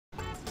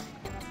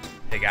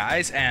Hey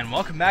guys, and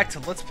welcome back to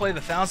Let's Play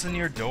the Thousand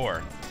Year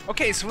Door.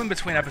 Okay, so in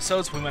between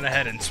episodes, we went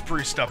ahead and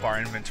spruced up our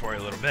inventory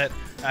a little bit.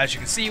 As you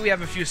can see, we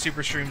have a few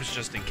super shrooms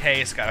just in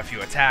case, got a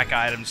few attack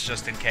items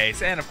just in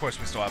case, and of course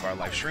we still have our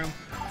life shroom.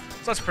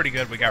 So that's pretty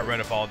good. We got rid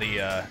of all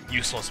the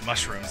useless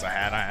mushrooms I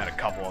had. I had a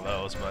couple of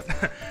those,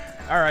 but...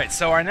 Alright,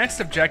 so our next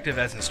objective,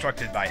 as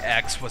instructed by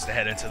X, was to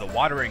head into the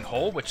watering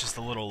hole, which is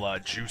the little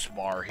juice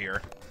bar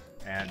here.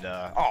 And,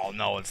 oh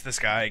no, it's this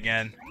guy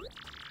again.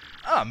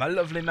 Ah, my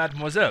lovely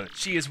mademoiselle.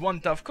 She is one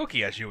tough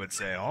cookie, as you would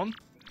say, hon.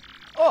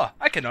 Oh,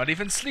 I cannot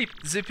even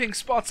sleep. The pink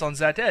spots on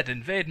that head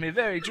invade me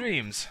very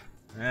dreams.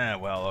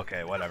 Well,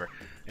 okay, whatever.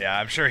 Yeah,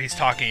 I'm sure he's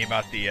talking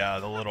about the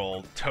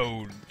little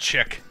toad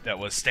chick that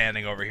was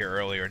standing over here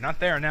earlier.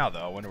 Not there now, though.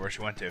 I wonder where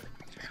she went to.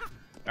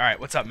 Alright,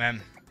 what's up,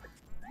 man?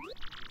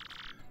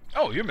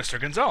 Oh, you're Mr.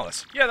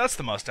 Gonzalez. Yeah, that's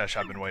the mustache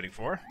I've been waiting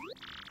for.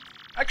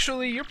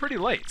 Actually, you're pretty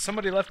late.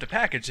 Somebody left a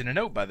package and a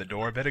note by the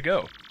door a bit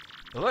ago.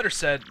 The letter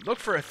said, look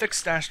for a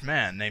thick-stashed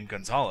man named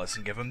Gonzalez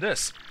and give him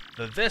this.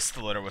 The this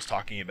the letter was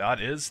talking about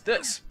is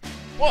this.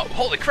 Whoa,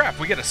 holy crap,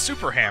 we get a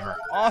super hammer.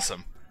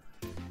 Awesome.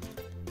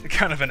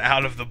 Kind of an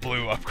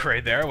out-of-the-blue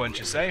upgrade there, wouldn't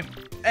you say?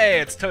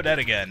 Hey, it's Toadette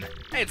again.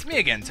 Hey, it's me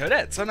again,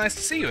 Toadette. So nice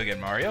to see you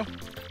again, Mario.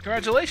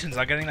 Congratulations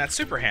on getting that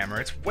super hammer.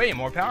 It's way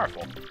more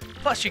powerful.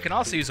 Plus, you can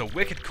also use a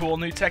wicked cool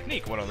new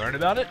technique. Want to learn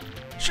about it?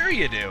 Sure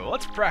you do.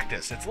 Let's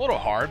practice. It's a little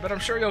hard, but I'm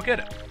sure you'll get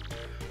it.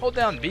 Hold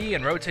down B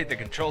and rotate the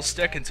control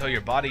stick until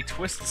your body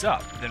twists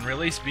up, then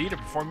release B to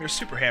perform your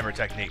super hammer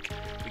technique.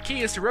 The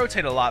key is to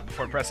rotate a lot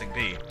before pressing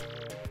B.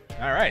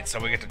 Alright, so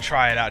we get to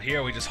try it out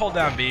here. We just hold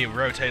down B,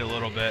 rotate a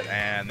little bit,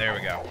 and there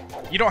we go.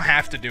 You don't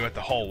have to do it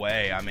the whole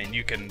way. I mean,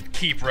 you can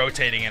keep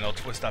rotating and it'll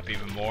twist up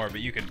even more, but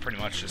you can pretty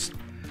much just,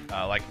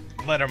 like,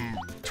 let them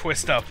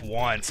twist up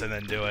once and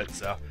then do it,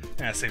 so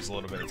yeah, it saves a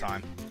little bit of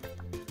time.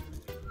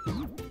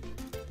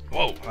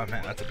 Whoa, oh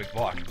man, that's a big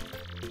block.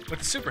 With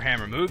the super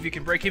hammer move, you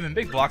can break even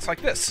big blocks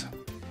like this.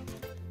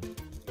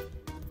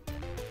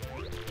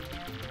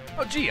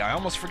 Oh gee, I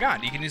almost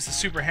forgot. You can use the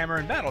super hammer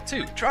in battle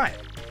too. Try it.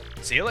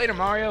 See you later,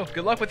 Mario.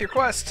 Good luck with your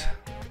quest.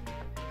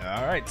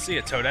 Alright, see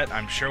ya, Toadette.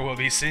 I'm sure we'll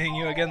be seeing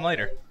you again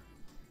later.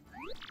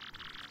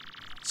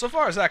 So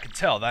far as I can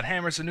tell, that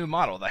hammer's a new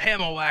model, the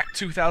Hammerwhack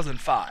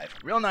 2005.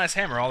 Real nice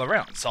hammer all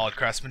around. Solid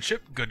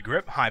craftsmanship, good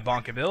grip, high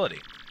bonkability.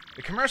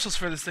 The commercials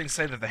for this thing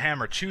say that the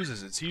hammer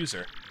chooses its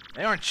user.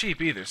 They aren't cheap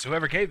either, so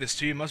whoever gave this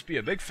to you must be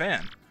a big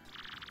fan.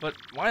 But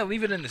why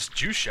leave it in this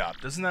juice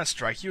shop? Doesn't that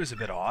strike you as a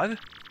bit odd?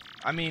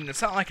 I mean,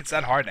 it's not like it's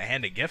that hard to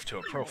hand a gift to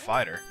a pro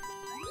fighter.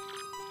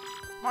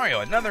 Mario,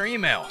 another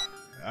email!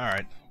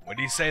 Alright, what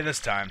do you say this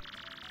time?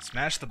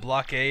 Smash the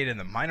blockade in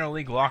the minor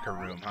league locker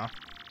room, huh?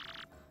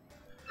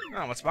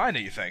 Oh, what's behind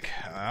it, you think?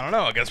 I don't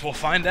know, I guess we'll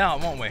find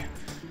out, won't we?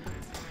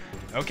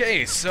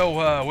 Okay,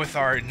 so with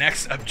our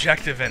next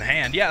objective in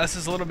hand, yeah, this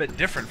is a little bit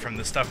different from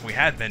the stuff we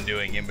had been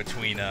doing in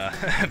between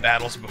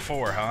battles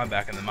before, huh?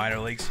 Back in the minor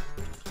leagues.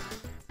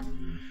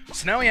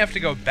 So now we have to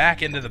go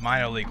back into the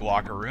minor league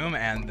locker room,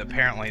 and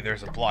apparently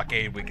there's a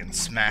blockade we can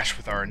smash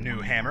with our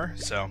new hammer,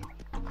 so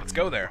let's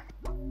go there.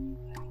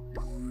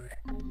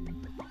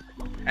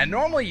 And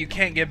normally you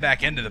can't get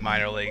back into the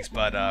minor leagues,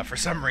 but for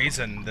some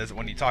reason,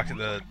 when you talk to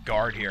the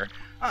guard here,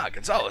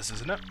 Gonzalez,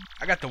 isn't it?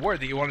 I got the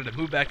word that you wanted to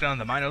move back down to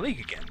the minor league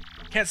again.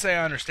 Can't say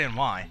I understand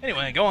why.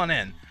 Anyway, go on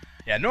in.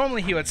 Yeah,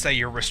 normally he would say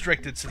you're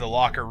restricted to the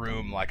locker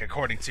room, like,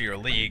 according to your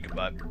league,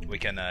 but we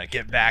can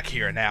get back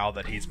here now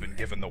that he's been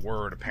given the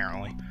word,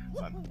 apparently.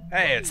 But,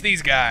 hey, it's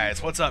these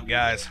guys. What's up,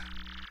 guys?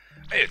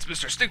 Hey, it's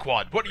Mr.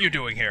 Stinkwad. What are you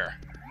doing here?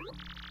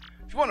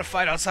 If you want to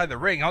fight outside the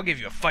ring, I'll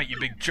give you a fight, you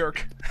big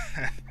jerk.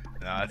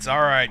 No, it's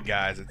alright,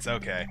 guys. It's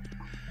okay.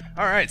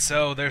 Alright,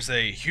 so there's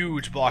a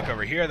huge block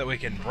over here that we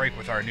can break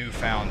with our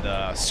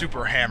newfound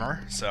super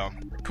hammer. So,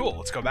 cool.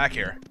 Let's go back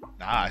here.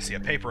 Ah, I see a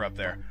paper up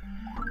there.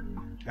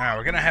 Now,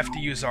 we're gonna have to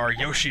use our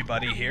Yoshi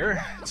buddy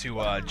here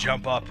to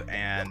jump up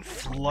and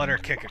flutter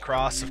kick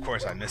across. Of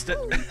course, I missed it.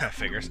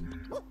 Figures.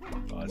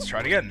 Well, let's try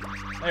it again.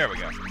 There we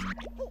go.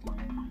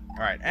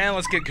 Alright, and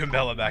let's get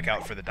Kumbella back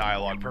out for the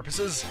dialogue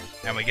purposes.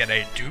 And we get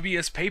a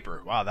dubious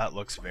paper. Wow, that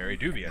looks very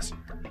dubious.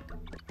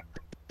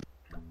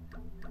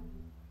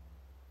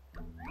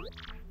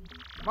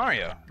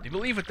 Mario, do you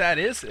believe what that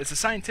is? It's a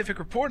scientific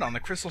report on the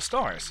crystal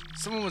stars.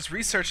 Someone was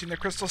researching the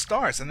crystal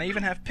stars, and they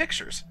even have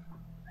pictures.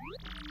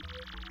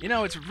 You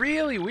know, it's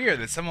really weird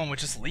that someone would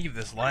just leave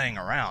this laying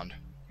around.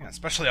 Yeah,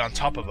 especially on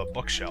top of a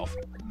bookshelf.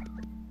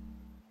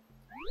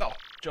 Oh,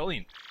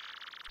 Jolene.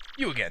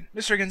 You again.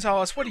 Mr.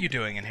 Gonzalez, what are you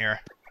doing in here?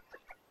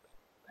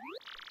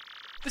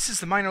 This is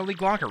the minor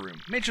league locker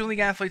room. Major league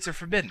athletes are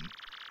forbidden.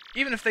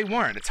 Even if they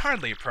weren't, it's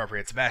hardly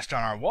appropriate to bash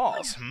down our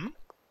walls,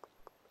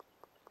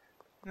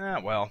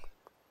 well.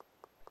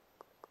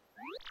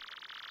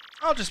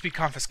 I'll just be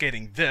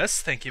confiscating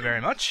this, thank you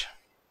very much.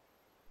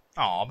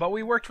 Aw, but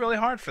we worked really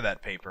hard for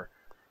that paper.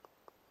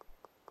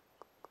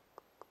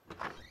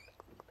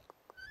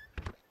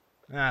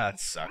 That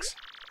sucks.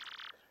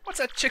 What's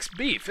that chick's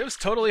beef? It was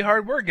totally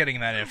hard work getting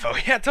that info.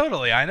 Yeah,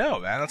 totally, I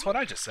know, man. That's what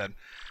I just said.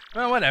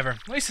 Well, whatever.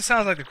 At least it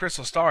sounds like the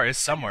crystal star is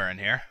somewhere in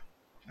here.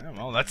 Oh,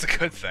 well, that's a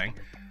good thing.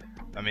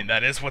 I mean,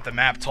 that is what the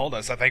map told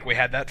us. I think we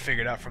had that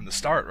figured out from the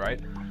start, right?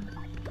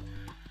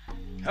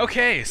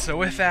 Okay, so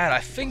with that, I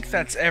think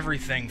that's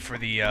everything for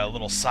the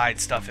little side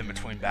stuff in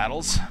between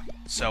battles.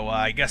 So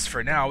I guess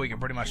for now, we can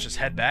pretty much just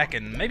head back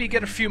and maybe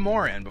get a few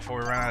more in before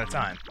we run out of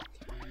time.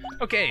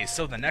 Okay,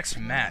 so the next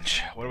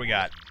match, what do we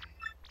got?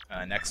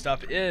 Next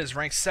up is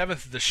ranked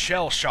 7th, the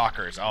Shell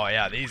Shockers. Oh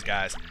yeah, these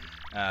guys.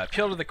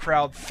 Appeal to the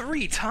crowd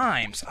 3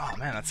 times. Oh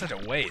man, that's such a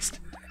waste.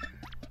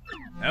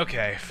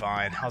 Okay,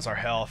 fine. How's our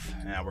health?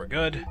 Yeah, we're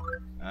good.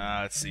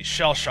 Let's see,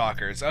 Shell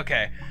Shockers.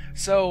 Okay,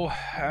 so,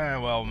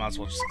 well, might as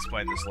well just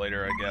explain this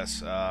later, I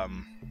guess.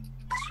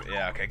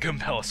 Yeah, okay,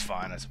 Goombella's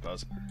fine, I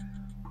suppose.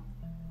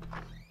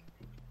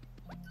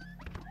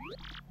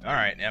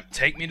 Alright, yep,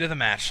 take me to the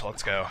match.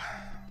 Let's go.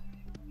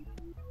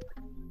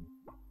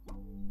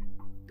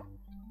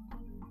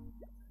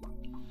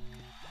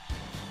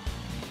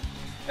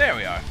 There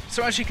we are.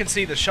 So as you can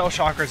see, the Shell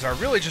Shockers are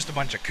really just a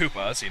bunch of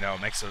Koopas. You know,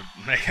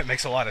 it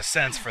makes a lot of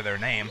sense for their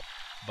name.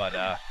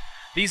 But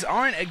these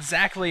aren't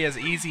exactly as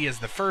easy as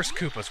the first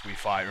Koopas we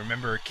fought.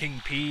 Remember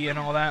King P and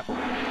all that?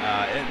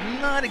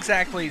 Not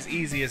exactly as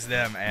easy as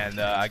them, and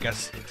I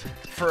guess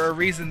for a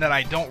reason that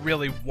I don't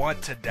really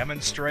want to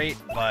demonstrate,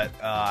 but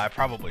I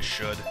probably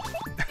should.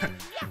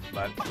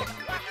 But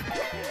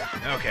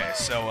okay,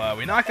 so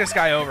we knocked this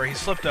guy over.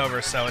 He's flipped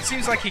over, so it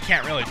seems like he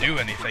can't really do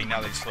anything now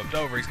that he's flipped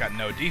over. He's got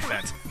no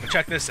defense. But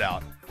check this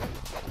out.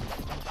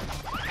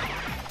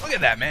 Look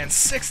at that, man.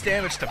 6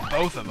 damage to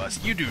both of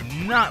us. You do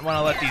not want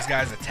to let these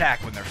guys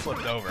attack when they're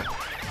flipped over.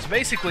 So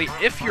basically,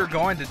 if you're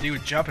going to do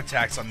jump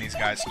attacks on these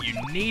guys, you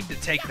need to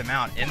take them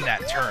out in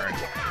that turn,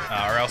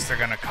 or else they're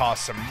going to cause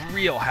some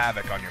real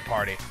havoc on your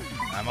party.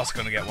 I'm also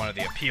going to get one of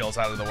the appeals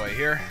out of the way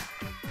here.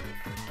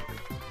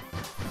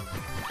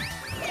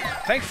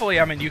 Thankfully,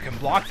 I mean, you can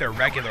block their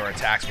regular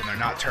attacks when they're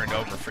not turned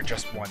over for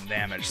just 1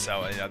 damage,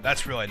 so you know,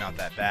 that's really not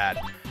that bad.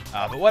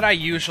 But what I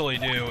usually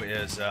do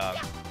is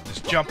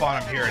just jump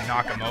on him here and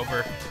knock him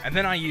over, and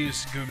then I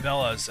use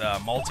Goombella's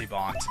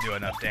multi-bonk to do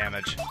enough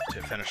damage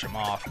to finish him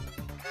off.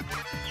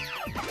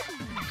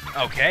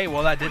 Okay,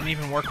 well that didn't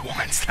even work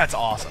once. That's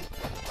awesome.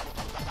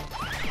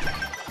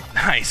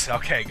 Nice.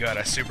 Okay, good.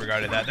 I super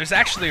guarded that. There's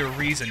actually a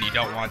reason you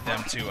don't want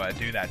them to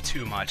do that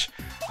too much,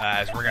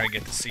 as we're going to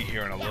get to see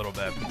here in a little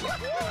bit,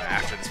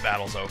 after this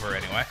battle's over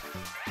anyway.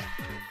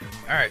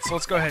 Alright, so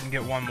let's go ahead and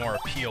get one more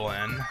appeal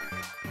in.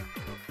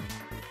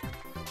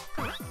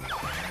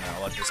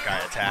 I'll let this guy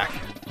attack.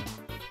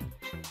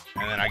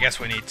 And then I guess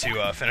we need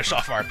to finish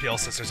off our appeal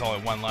since there's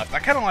only 1 left. I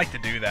kind of like to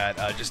do that,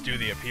 just do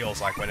the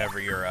appeals like whenever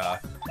you're,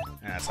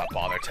 let's not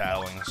bother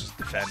tattling, let's just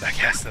defend, I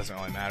guess, doesn't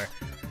really matter.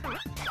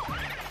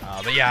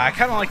 But yeah, I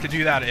kind of like to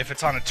do that if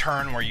it's on a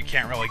turn where you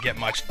can't really get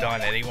much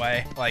done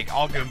anyway. Like,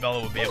 all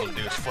Goombella would be able to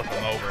do is flip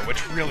him over,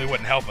 which really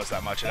wouldn't help us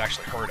that much, it'd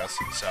actually hurt us,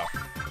 so.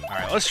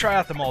 Alright, let's try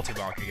out the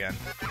multi-bonk again.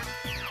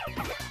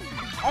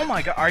 Oh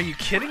my god, are you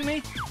kidding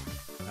me?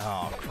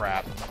 Oh,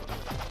 crap.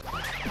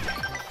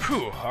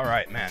 Whew,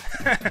 alright, man.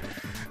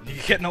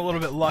 You're getting a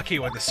little bit lucky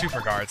with the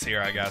super guards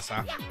here, I guess,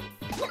 huh?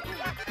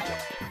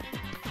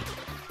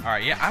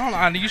 Alright, yeah,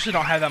 I usually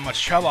don't have that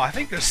much trouble. I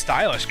think the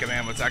stylish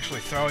command was actually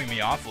throwing me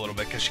off a little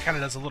bit, because she kind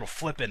of does a little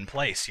flip in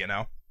place, you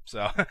know? So,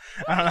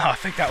 I don't know, I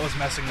think that was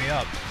messing me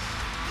up.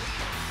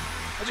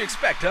 What'd you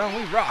expect, huh?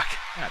 We rock.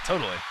 Yeah,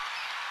 totally.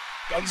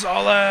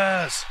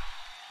 Gonzalez!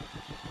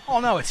 Oh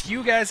no, it's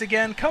you guys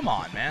again? Come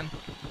on, man.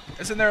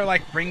 Isn't there,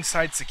 like,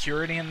 ringside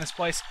security in this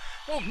place?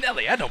 Oh,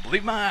 Nelly, I don't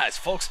believe my eyes,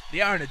 folks.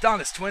 The Iron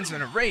Adonis twins are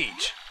in a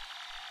rage.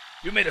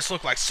 You made us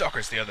look like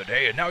suckers the other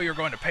day, and now you're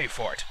going to pay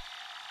for it.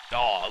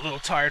 Aw, a little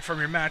tired from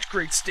your match,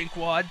 great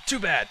stinkwad. Too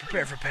bad,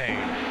 prepare for pain.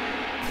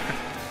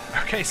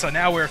 Okay, so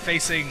now we're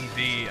facing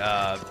the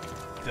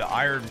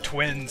Iron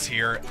Twins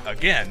here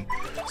again.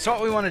 So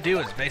what we want to do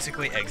is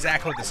basically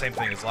exactly the same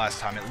thing as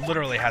last time. It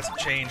literally hasn't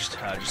changed.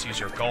 Just use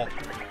your gulp.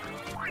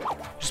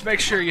 Just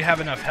make sure you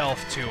have enough health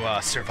to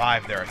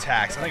survive their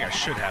attacks. I think I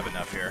should have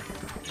enough here.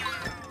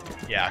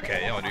 Yeah, okay,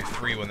 they only do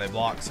 3 when they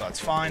block, so that's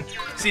fine.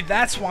 See,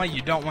 that's why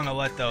you don't want to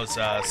let those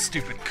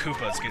stupid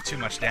Koopas get too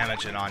much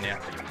damage in on you.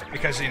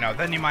 Because, you know,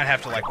 then you might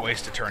have to, like,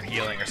 waste a turn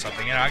healing or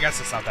something. You know, I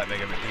guess it's not that big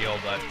of a deal,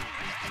 but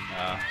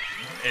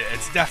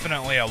it's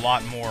definitely a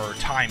lot more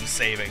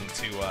time-saving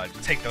to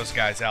take those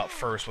guys out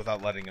first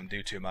without letting them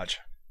do too much.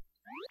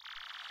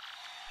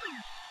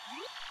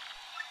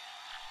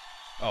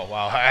 Oh,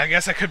 wow, I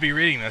guess I could be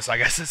reading this. I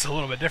guess it's a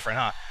little bit different,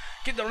 huh?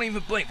 Kid don't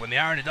even blink when the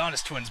Iron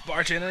Adonis twins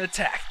barge in and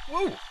attack.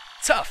 Woo!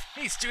 Tough.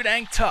 He's too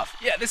dang tough.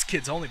 Yeah, this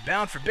kid's only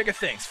bound for bigger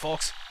things,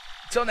 folks.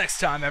 Until next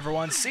time,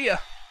 everyone. See ya.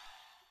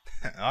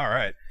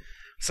 Alright.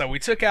 So we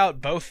took out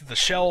both the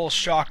Shell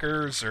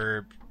Shockers,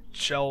 or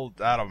Shell...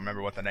 I don't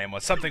remember what the name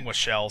was. Something with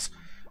shells.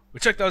 We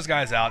took those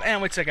guys out,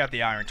 and we took out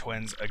the Iron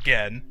Twins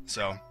again.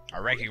 So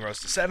our ranking rose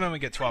to 7. We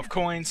get 12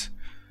 coins.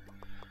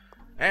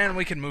 And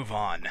we can move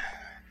on.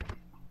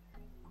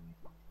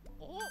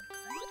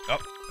 Oh,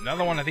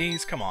 another one of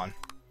these. Come on.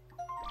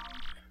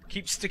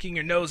 Keep sticking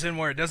your nose in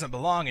where it doesn't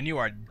belong, and you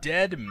are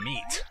dead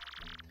meat.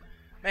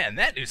 Man,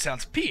 that dude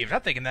sounds peeved.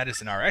 I'm thinking that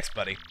is an RX,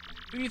 buddy.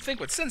 Who do you think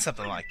would send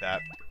something like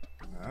that?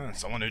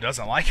 Someone who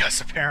doesn't like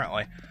us,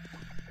 apparently.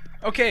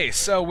 Okay,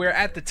 so we're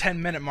at the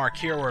 10-minute mark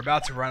here. We're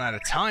about to run out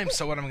of time,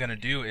 so what I'm going to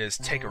do is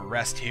take a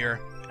rest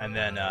here, and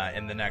then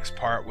in the next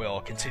part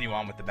we'll continue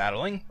on with the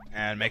battling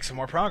and make some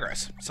more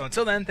progress. So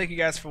until then, thank you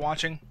guys for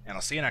watching, and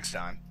I'll see you next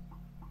time.